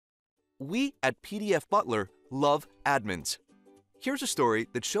We at PDF Butler love admins. Here's a story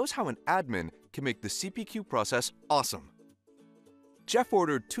that shows how an admin can make the CPQ process awesome. Jeff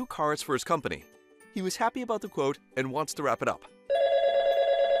ordered 2 cars for his company. He was happy about the quote and wants to wrap it up.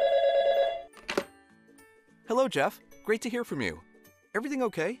 Hello, Jeff. Great to hear from you. Everything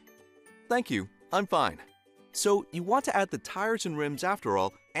okay? Thank you. I'm fine. So you want to add the tires and rims after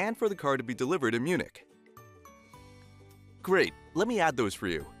all, and for the car to be delivered in Munich. Great. Let me add those for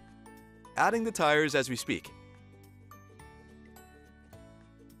you. Adding the tires as we speak.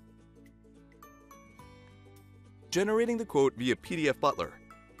 Generating the quote via PDF Butler.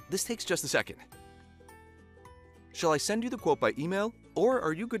 This takes just a second. Shall I send you the quote by email, or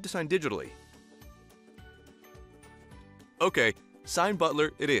are you good to sign digitally? Okay, sign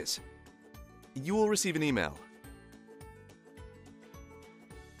Butler it is. You will receive an email.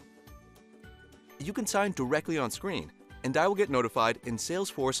 You can sign directly on screen, and I will get notified in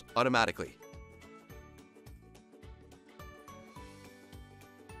Salesforce automatically.